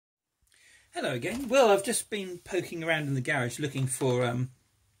Hello again. Well, I've just been poking around in the garage looking for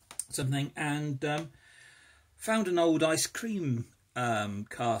something and found an old ice cream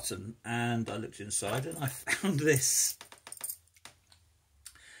carton, and I looked inside and I found this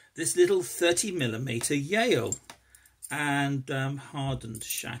little 30mm Yale and hardened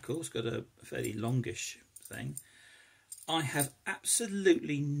shackle. It's got a fairly longish thing. I have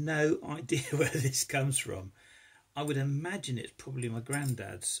absolutely no idea where this comes from. I would imagine it's probably my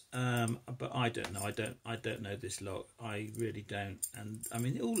granddad's, but I don't know. I don't know this lot. I really don't. And I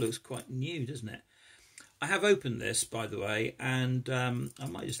mean, it all looks quite new, doesn't it? I have opened this, by the way, and I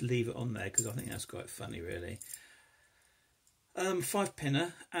might just leave it on there because I think that's quite funny, really.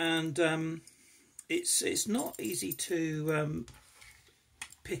 5-pinner, and it's not easy to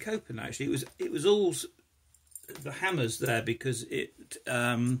pick open. Actually, it was all the hammers there because it.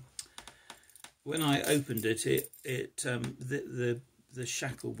 When I opened it, the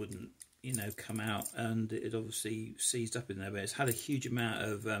shackle wouldn't, come out, and it obviously seized up in there. But it's had a huge amount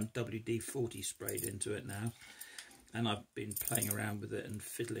of WD-40 sprayed into it now, and I've been playing around with it and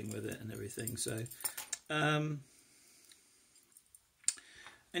fiddling with it and everything. So,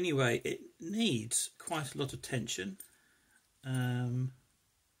 anyway, it needs quite a lot of tension, and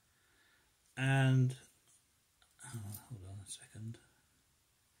hold on a second.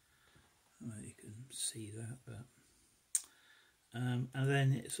 Well, you can see that, but and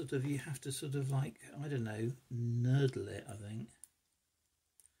then it sort of, you have to sort of like, I don't know, nurdle it, I think,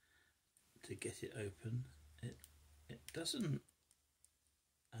 to get it open. It doesn't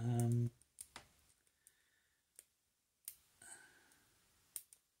turn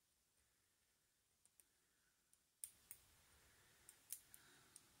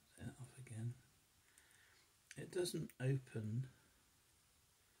it off again. It doesn't open.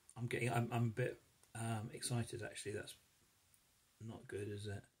 I'm a bit excited, actually. That's not good, is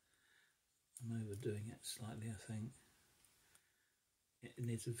it? I'm overdoing it slightly, I think. It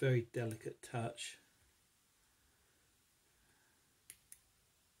needs a very delicate touch.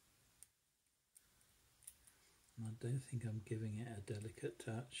 And I don't think I'm giving it a delicate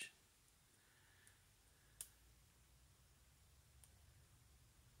touch.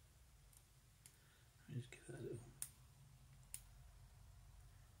 Let me just give that a little.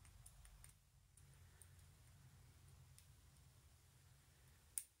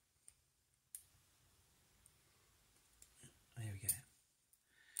 There we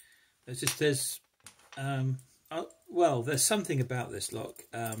go. Well, there's something about this lock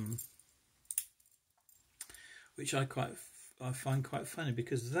which I find quite funny,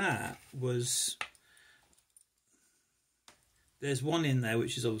 because that was, there's one in there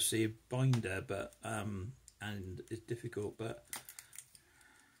which is obviously a binder, but and it's difficult, but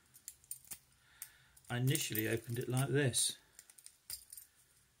I initially opened it like this.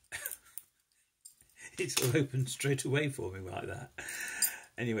 It sort of opened straight away for me like that.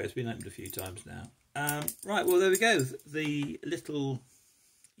 Anyway, it's been opened a few times now. Right, well, there we go. The little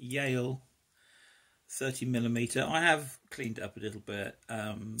Yale 30mm. I have cleaned it up a little bit.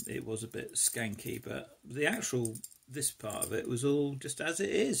 It was a bit skanky, but the actual, this part of it was all just as it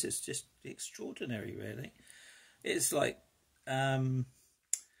is. It's just extraordinary, really. It's like,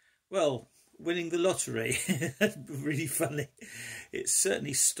 well, winning the lottery. Really funny. It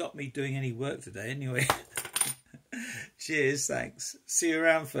certainly stopped me doing any work today anyway. Cheers, thanks. See you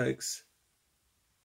around, folks.